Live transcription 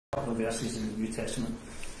couple of verses in the New Testament.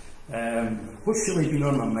 What's really been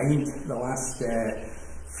on my mind the last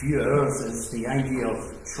few hours is the idea of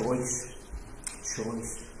choice.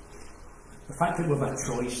 Choice. The fact that we have a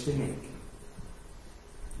choice to make.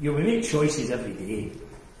 You know, we make choices every day.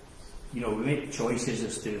 You know, we make choices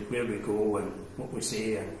as to where we go and what we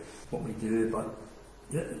say and what we do, but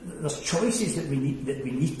there's choices that we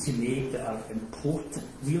need to make that are important,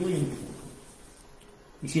 really important.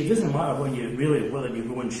 You see, it doesn't matter whether you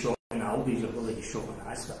go and shop in Aldi's or whether you shop in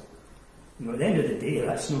Asda. You know, at the end of the day,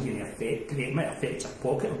 that's not going to affect you. It might affect your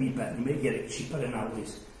pocket a wee bit. You might get it cheaper in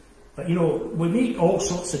Aldi's. But you know, we make all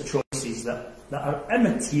sorts of choices that are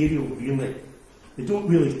immaterial, really. They don't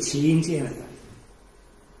really change anything.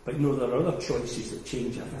 But you know, there are other choices that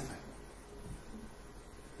change everything.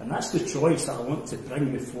 And that's the choice that I want to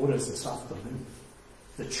bring before us this afternoon.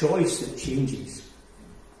 The choice that changes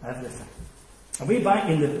everything. And way back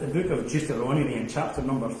in the book of Deuteronomy, in chapter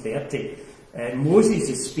number 30, Moses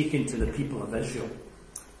is speaking to the people of Israel.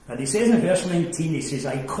 And he says in verse 19, he says,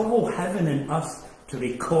 I call heaven and earth to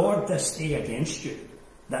record this day against you,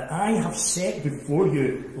 that I have set before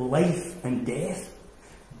you life and death,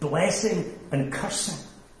 blessing and cursing.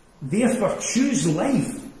 Therefore choose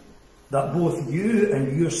life, that both you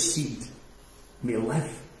and your seed may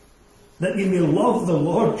live, that you may love the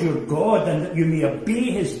Lord your God, and that you may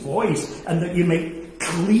obey his voice, and that you may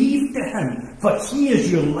cleave to him, for he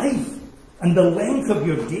is your life, and the length of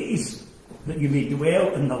your days, that you may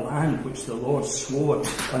dwell in the land which the Lord swore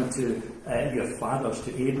unto your fathers,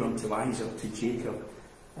 to Abram, to Isaac, to Jacob,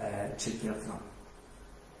 to give them.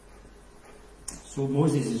 So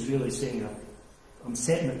Moses is really saying, I'm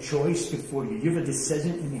setting a choice before you. You have a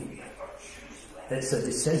decision to make. It's a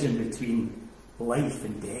decision between life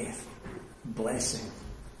and death, blessing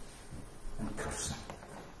and cursing.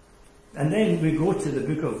 And then we go to the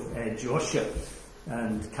book of Joshua,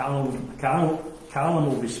 and Callum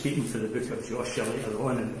will be speaking to the book of Joshua later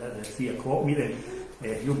on at the 3 o'clock meeting.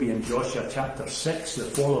 He'll be in Joshua chapter 6, the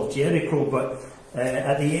fall of Jericho. But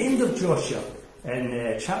at the end of Joshua,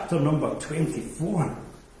 in chapter number 24,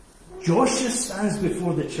 Joshua stands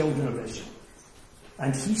before the children of Israel.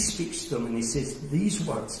 And he speaks to them and he says these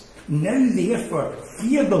words, Now therefore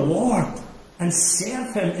fear the Lord, and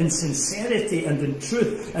serve him in sincerity and in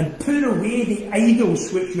truth, and put away the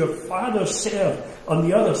idols which your fathers served on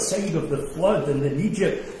the other side of the flood and in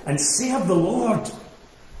Egypt, and serve the Lord.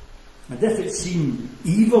 And if it seem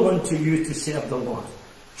evil unto you to serve the Lord,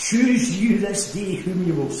 choose you this day whom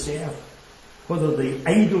you will serve, whether the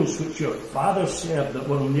idols which your fathers served that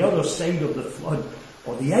were on the other side of the flood,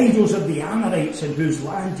 or the idols of the Amorites in whose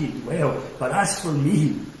land ye dwell. But as for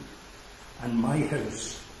me and my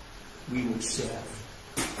house, we will serve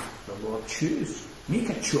the Lord. Choose. Make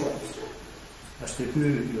a choice as to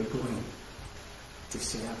who you're going to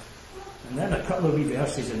serve. And then a couple of wee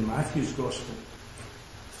verses in Matthew's Gospel.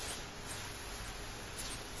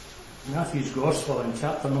 Matthew's Gospel in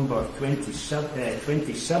chapter number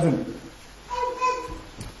 27.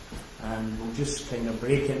 And we'll just kind of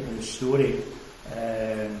break into the story.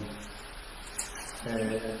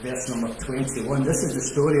 Verse number 21. This is the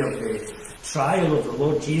story of the trial of the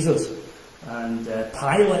Lord Jesus. And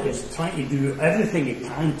Pilate is trying to do everything he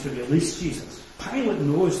can to release Jesus. Pilate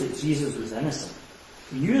knows that Jesus was innocent.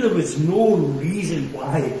 He knew there was no reason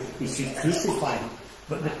why he should crucify him.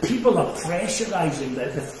 But the people are pressurizing,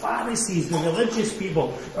 the Pharisees, the religious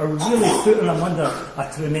people are really putting him under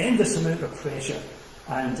a tremendous amount of pressure.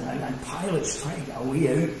 And Pilate's trying to get a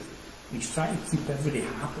way out. He's trying to keep everybody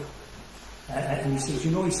happy. And he says,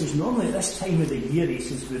 normally at this time of the year, he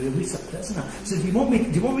says, we release a prisoner. He says, do you want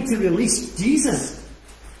me to release Jesus?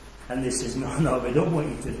 And they says, no, we don't want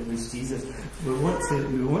you to release Jesus. We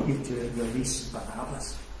want you to release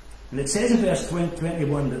Barabbas. And it says in verse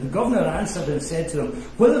 21 that the governor answered and said to them,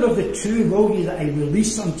 Whither of the two will ye that I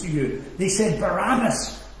release unto you? They said,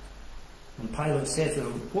 Barabbas. And Pilate said to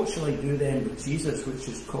them, What shall I do then with Jesus, which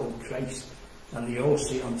is called Christ? And they all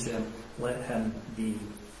say unto him, Let him be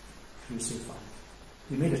crucified.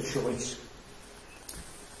 We made a choice.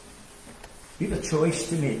 We have a choice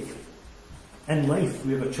to make. In life,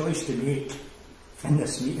 we have a choice to make in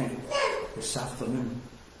this meeting this afternoon.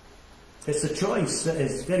 It's a choice that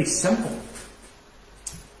is very simple.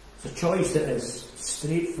 It's a choice that is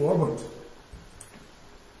straightforward.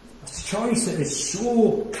 It's a choice that is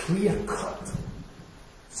so clear-cut.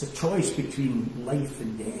 It's a choice between life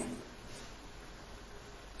and death.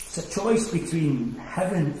 It's a choice between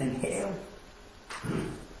heaven and hell.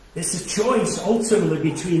 It's a choice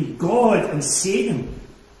ultimately between God and Satan,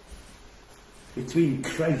 between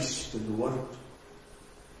Christ and the world.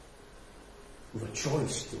 We have a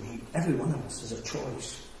choice to make. Every one of us has a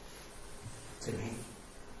choice to me.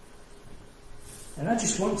 And I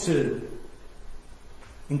just want to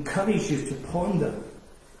encourage you to ponder,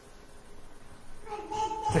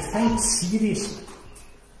 to think seriously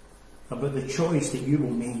about the choice that you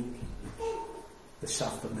will make this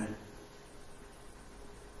afternoon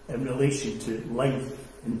in relation to life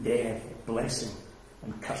and death, blessing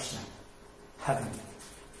and cursing, heaven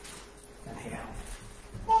and hell.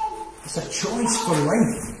 It's a choice for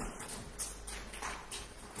life,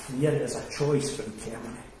 and yet it is a choice for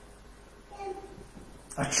eternity.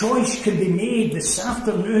 A choice can be made this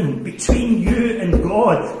afternoon between you and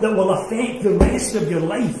God that will affect the rest of your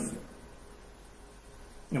life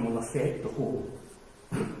and will affect the whole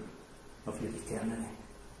of your eternity.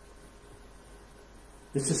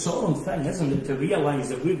 It's a solemn thing, isn't it, to realise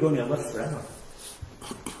that we're going to live forever.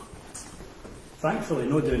 Thankfully,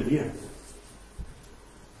 no down here,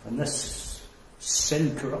 in this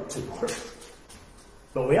sin-corrupted world.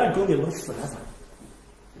 But we are going to live forever.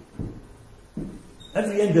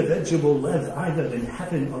 Every individual will live either in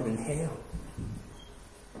heaven or in hell.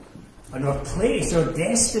 And our place, our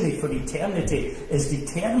destiny for eternity is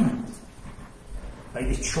determined by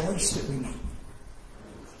the choice that we make.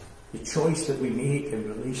 The choice that we make in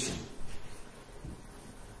relation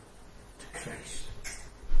to Christ.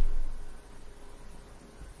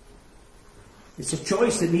 It's a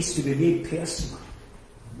choice that needs to be made personally.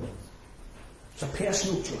 It's a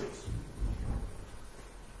personal choice.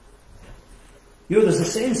 You know, there's a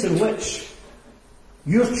sense in which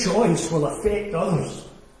your choice will affect others.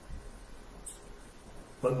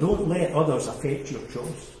 But don't let others affect your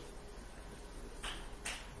choice.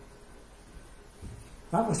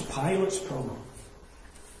 That was Pilate's problem.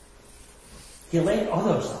 He let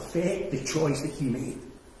others affect the choice that he made.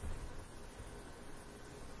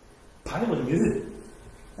 Pilate knew.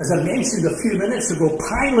 As I mentioned a few minutes ago,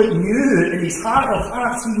 Pilate knew, in his heart of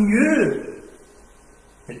hearts, he knew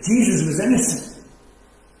that Jesus was innocent.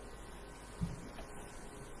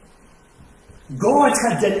 God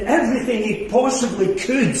had done everything he possibly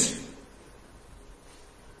could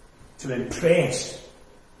to impress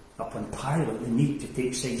upon Pilate the need to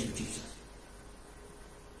take sides with Jesus.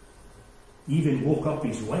 He even woke up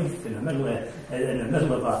his wife in the middle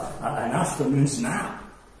of an afternoon's nap.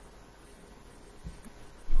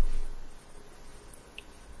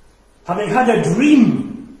 Having had a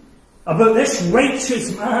dream about this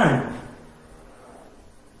righteous man,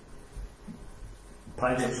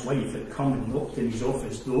 Pilate's wife had come and knocked on his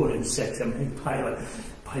office door and said to him, "Hey,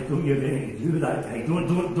 Pilate, don't you have anything to do with that guy. Don't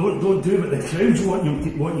do what the crowds want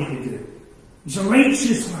you to do. He's a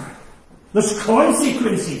righteous man. There's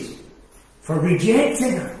consequences for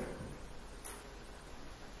rejecting him."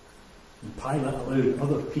 And Pilate allowed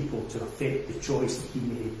other people to affect the choice that he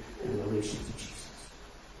made in relation to Jesus.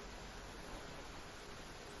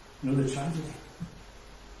 You know the tragedy?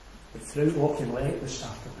 But throughout walking light this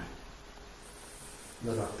afternoon,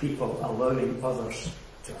 there are people allowing others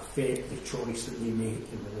to affect the choice that we make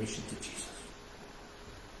in relation to Jesus.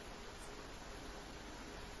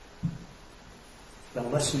 They're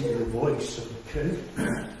listening to the voice of the crowd.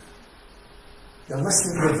 They're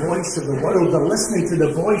listening to the voice of the world. They're listening to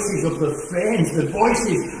the voices of their friends, the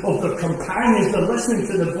voices of their companions. They're listening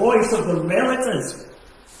to the voice of their relatives.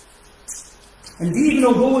 And even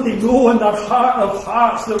although they know in their heart of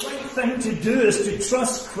hearts the right thing to do is to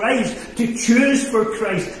trust Christ, to choose for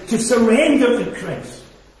Christ, to surrender to Christ,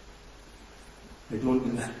 they don't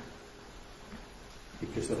do that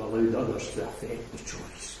because they've allowed others to affect the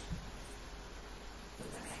choice that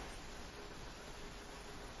they make.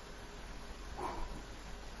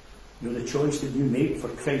 You know, the choice that you make for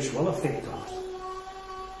Christ will affect others.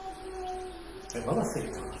 It will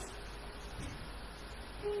affect others.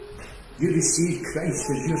 You receive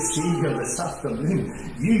Christ as your Saviour this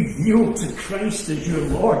afternoon. You yield to Christ as your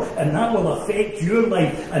Lord, and that will affect your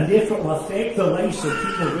life, and therefore will affect the lives of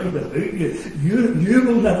people around about you. You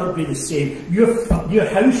will never be the same. Your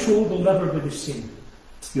household will never be the same.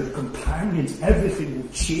 Your companions, everything will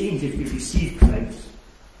change if you receive Christ.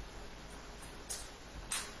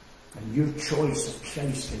 And your choice of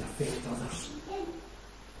Christ can affect others.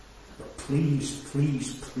 But please,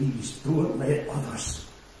 please, please, don't let others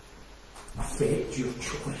affect your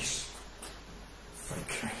choice for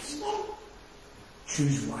Christ.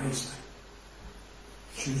 Choose wisely.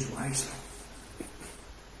 Choose wisely.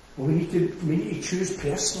 Well, we need to choose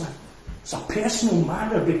personally. It's a personal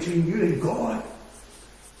matter between you and God.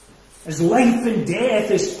 As life and death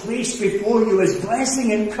is placed before you, as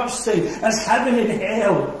blessing and cursing, as heaven and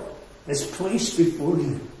hell is placed before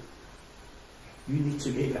you, you need to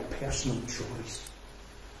make a personal choice.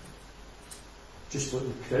 Just like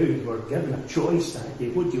the crowd were given a choice that day.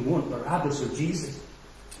 What do you want, Barabbas or Jesus?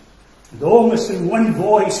 And almost in one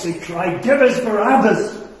voice they cried, "Give us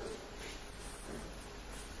Barabbas!"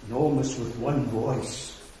 And almost with one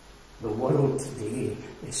voice, the world today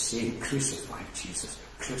is saying, "Crucify Jesus,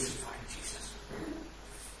 crucify Jesus."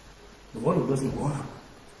 The world doesn't want him.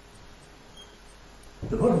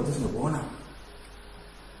 The world doesn't want him.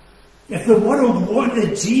 If the world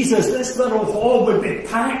wanted Jesus, this little hall would be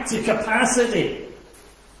packed to capacity.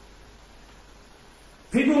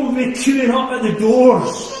 People would be queuing up at the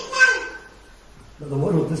doors. But the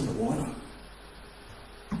world doesn't want him.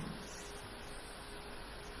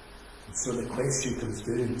 So the question comes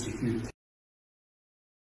down to you.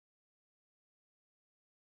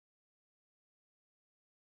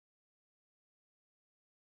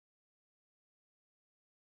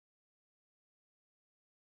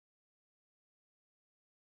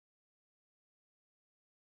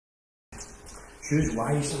 Choose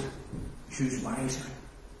wisely. Choose wisely.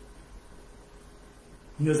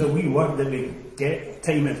 You know, there's a wee word that we get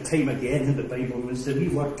time and time again in the Bible, and it's the wee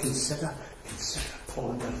word consider. Consider,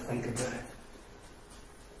 ponder, think about it.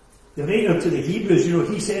 The writer to the Hebrews, you know,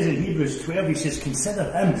 he says in Hebrews 12, he says,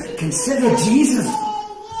 consider him, consider Jesus.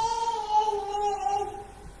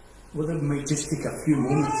 Well, then we might just take a few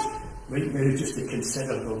moments right now just to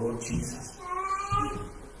consider the Lord Jesus.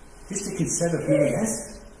 Just to consider who he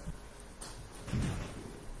is.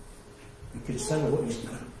 And consider what he's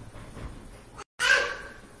done.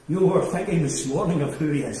 You know, we're thinking this morning of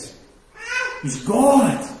who he is. He's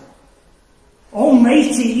God.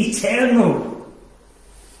 Almighty, eternal.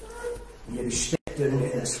 And yet he stepped down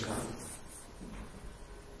into this world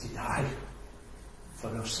to die for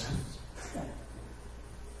our sins.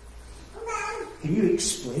 Can you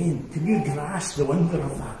explain? Can you grasp the wonder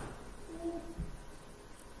of that?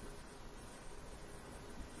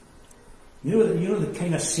 You know the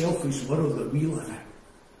kind of selfish world that we live in.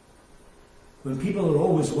 When people are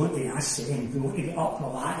always wanting to ascend, they want to get up the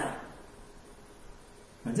ladder.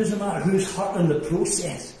 It doesn't matter who's hurt in the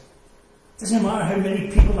process. It doesn't matter how many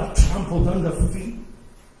people are trampled under feet.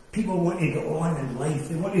 People want to go on in life.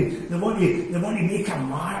 They want to make a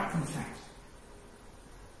mark on things.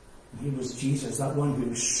 And here was Jesus, that one who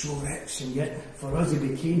was so rich, and yet for us he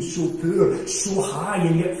became so poor, so high,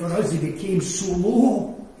 and yet for us he became so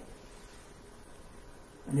low.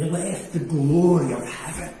 And he left the glory of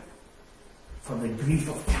heaven for the grief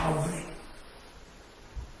of Calvary.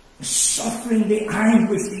 The suffering, the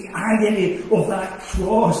anguish, the agony of that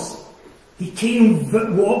cross. He came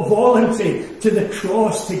voluntary to the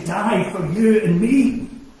cross to die for you and me.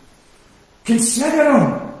 Consider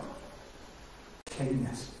him.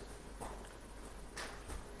 Kindness.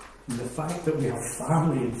 And the fact that we have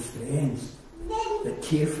family and friends that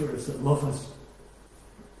care for us, that love us.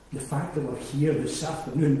 The fact that we're here this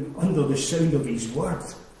afternoon under the sound of his word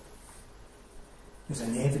is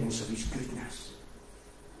an evidence of his goodness.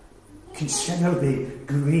 Consider the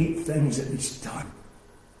great things that he's done.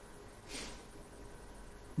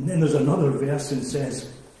 And then there's another verse that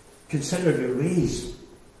says, consider your ways.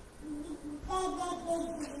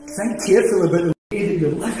 Think carefully about the way that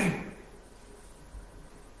you're living.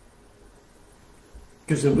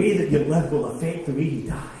 Because the way that you live will affect the way you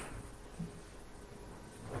die.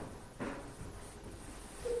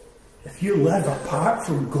 If you live apart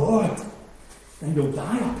from God, then you'll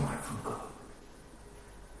die apart from God.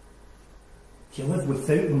 If you live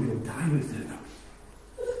without him, you'll die without him.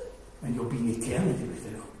 And you'll be in eternity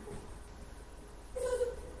without him.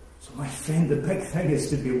 So my friend, the big thing is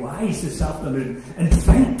to be wise this afternoon and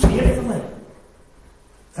think carefully.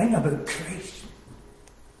 Think about Christ.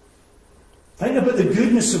 Think about the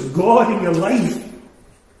goodness of God in your life.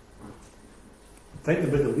 Think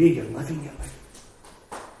about the way you're living your life.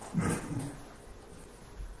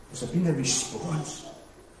 Has there been a response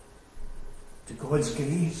to God's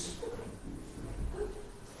grace?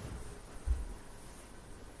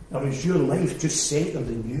 Or is your life just centred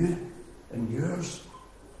in you and yours?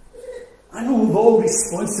 I know we've all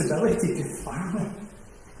responsibility to family.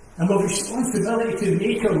 And we've responsibility to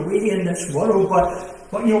make our way in this world.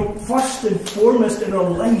 But you know, first and foremost in our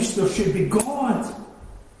lives there should be God.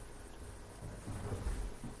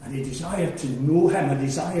 And a desire to know him, a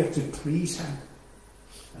desire to please him,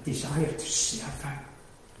 a desire to serve him,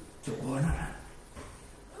 to honour him.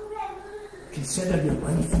 Consider your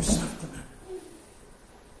life this afternoon.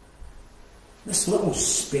 This little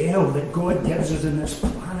spell that God gives us in this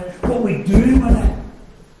planet, what we do with it.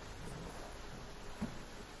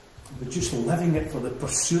 We're just living it for the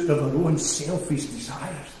pursuit of our own selfish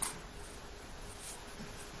desires.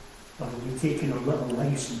 Or are we taking our little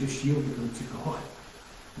lives and just yielding them to God?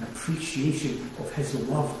 an appreciation of his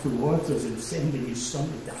love towards us in sending his Son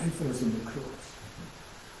to die for us on the cross.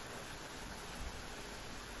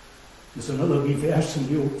 There's another wee verse in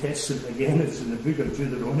the Old Testament, again, it's in the book of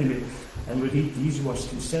Deuteronomy, and we read these words: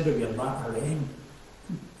 consider your latter end.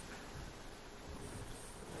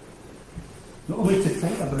 Not only to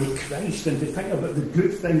think about Christ and to think about the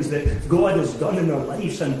good things that God has done in our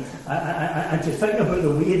lives and to think about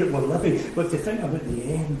the way that we're living, but to think about the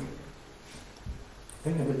end.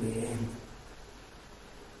 Think about the end.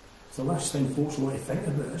 It's the last thing folks want to think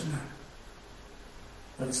about, isn't it?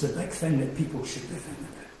 But it's the big thing that people should be thinking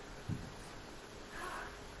about.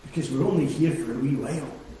 Because we're only here for a wee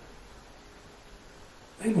while.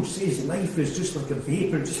 The Bible says life is just like a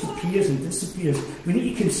vapour, it just appears and disappears. We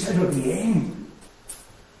need to consider the end.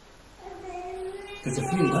 Because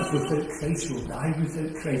if we live without Christ, we'll die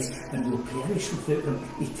without Christ, and we'll perish without him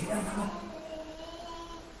eternally.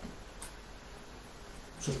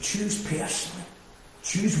 So choose personally,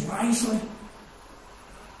 choose wisely,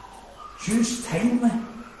 choose timely.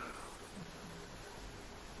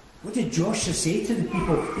 What did Joshua say to the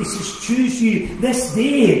people? He says, choose you this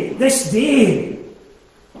day.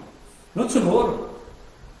 Not tomorrow.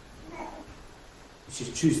 He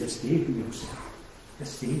says, choose this day for yourself.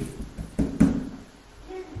 This day.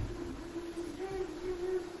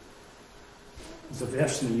 There's a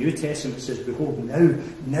verse in the New Testament that says, behold,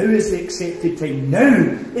 now is the accepted time. Now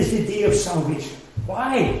is the day of salvation.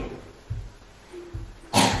 Why?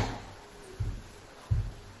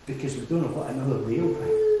 Because we don't know what another day will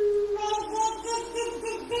bring.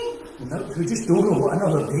 We just don't know what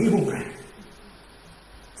another day will bring.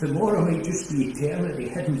 Tomorrow might just be eternity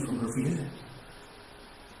hidden from our view.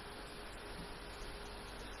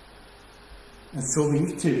 And so we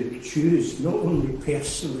need to choose, not only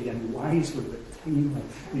personally and wisely, but timely.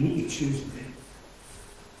 We need to choose now.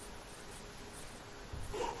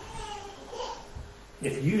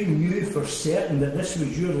 If you knew for certain that this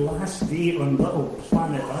was your last day on little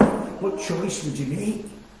planet Earth, what choice would you make?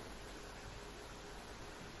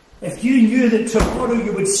 If you knew that tomorrow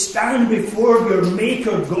you would stand before your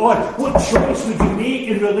Maker God, what choice would you make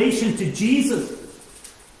in relation to Jesus?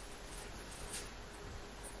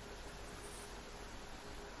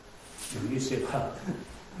 And you say, well,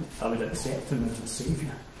 I would accept him as a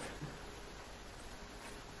Saviour.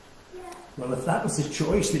 Well, if that was the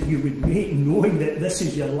choice that you would make, knowing that this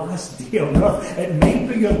is your last day on earth, it might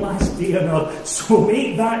be your last day on earth, so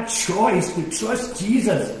make that choice to trust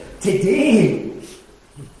Jesus today.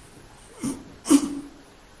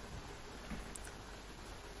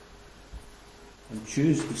 And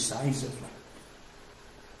choose decisively.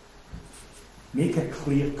 Make a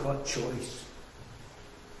clear-cut choice.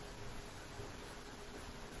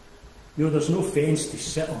 You know, there's no fence to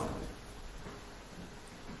sit on.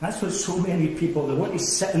 That's what so many people, they want to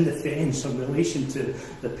sit on the fence in relation to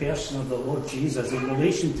the person of the Lord Jesus, in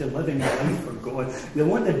relation to living a life for God. They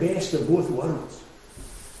want the best of both worlds.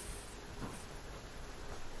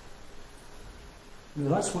 You know,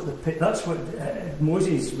 that's what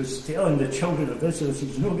Moses was telling the children of Israel. He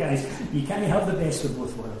says, no guys, you can't have the best of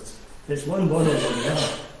both worlds. There's one world or the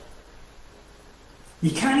other. You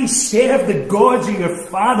can't serve the gods of your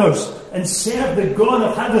fathers and serve the God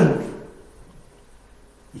of heaven.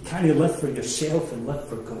 You can't live for yourself and live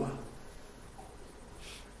for God.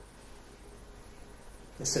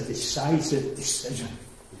 It's a decisive decision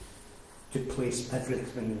to place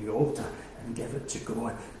everything on the altar and give it to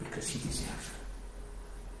God because he deserves it.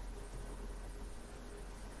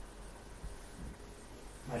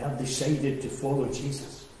 I have decided to follow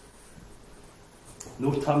Jesus.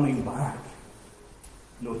 No turning back.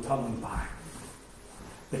 No turning back.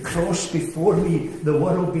 The cross before me, the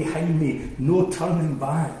world behind me, no turning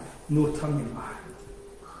back, no turning back.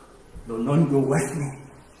 Though none go with me,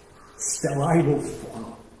 still I will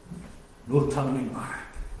follow. No turning back,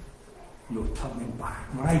 no turning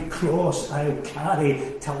back. My cross I'll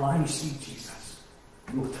carry till I see Jesus.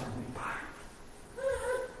 No turning back.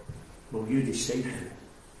 Will you decide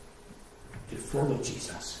to follow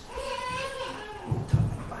Jesus? No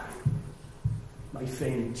turning back. My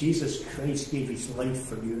friend, Jesus Christ gave his life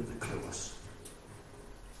for you at the cross.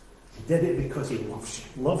 He did it because he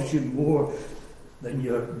loves you more than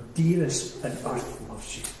your dearest on earth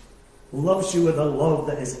loves you. Loves you with a love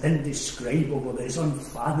that is indescribable, that is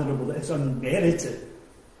unfathomable, that is unmerited.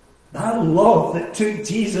 That love that took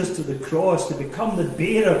Jesus to the cross to become the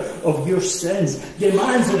bearer of your sins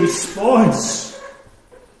demands a response.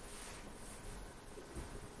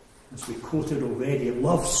 As we quoted already,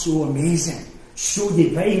 love so amazing, so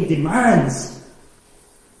divine, demands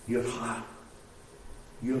your heart,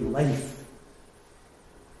 your life,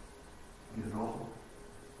 your all.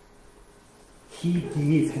 He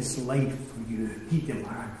gave his life for you. He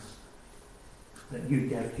demands that you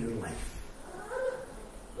give your life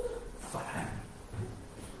for him.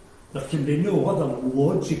 There can be no other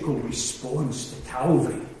logical response to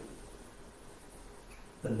Calvary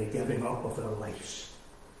than the giving up of our lives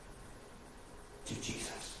to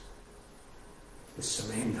Jesus. The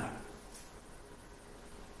surrender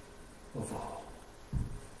of all.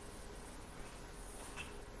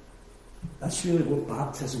 That's really what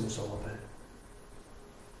baptism is all about.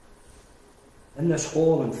 In this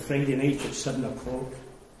hall on Friday night at 7 o'clock,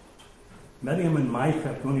 Miriam and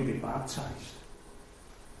Micah are going to be baptised.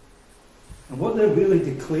 And what they're really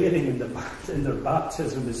declaring in their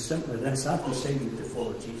baptism is simply this: I've decided to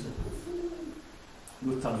follow Jesus.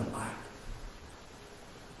 No turning back.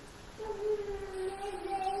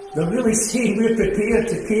 They're really saying we're prepared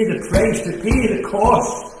to pay the price, to pay the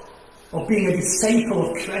cost of being a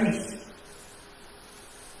disciple of Christ.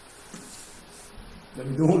 That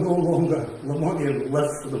we no longer want to live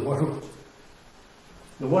for the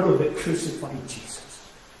world that crucified Jesus.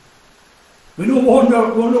 We no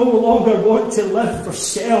longer want to live for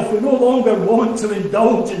self. We no longer want to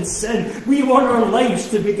indulge in sin. We want our lives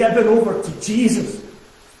to be given over to Jesus.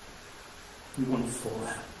 We want to follow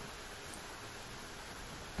him.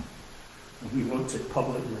 And we want to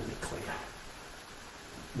publicly declare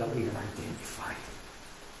that we are identified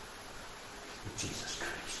with Jesus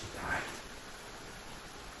Christ who died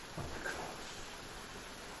on the cross.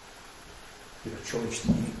 We have a choice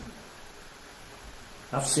to make.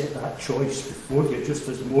 I've set that choice before you, just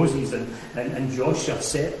as Moses and Joshua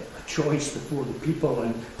set a choice before the people,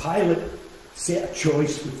 and Pilate set a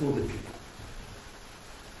choice before the people.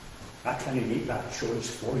 I can't make that choice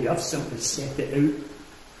for you. I've simply set it out.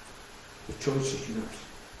 The choice is yours.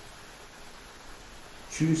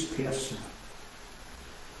 Choose personally.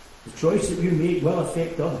 The choice that you make will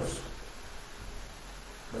affect others,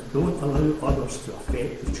 but don't allow others to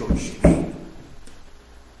affect the choice you make.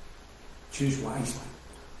 Choose wisely.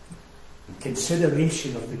 In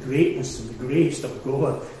consideration of the greatness and the grace of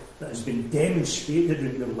God that has been demonstrated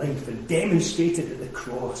in your life and demonstrated at the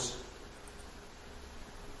cross.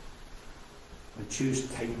 And choose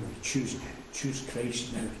timely, choose now, choose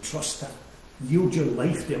Christ now, trust him, yield your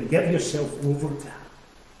life to him, give yourself over to him,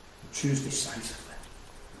 and choose decisively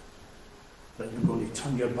that you're going to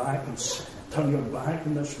turn your back on sin, turn your back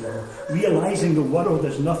on this world, realizing the world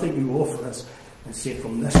has nothing to offer us, and say,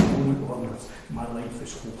 from this moment onwards, my life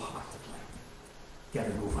is wholeheartedly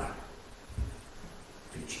given over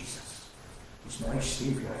to Jesus. He's my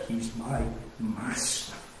Saviour, he's my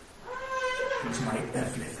Master, he's my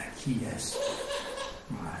everything, he is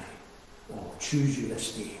my all. Choose you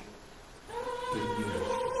this day. Do you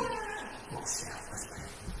yourself. Let's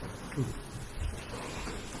pray.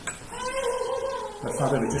 Our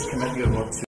Father, we just commit your word to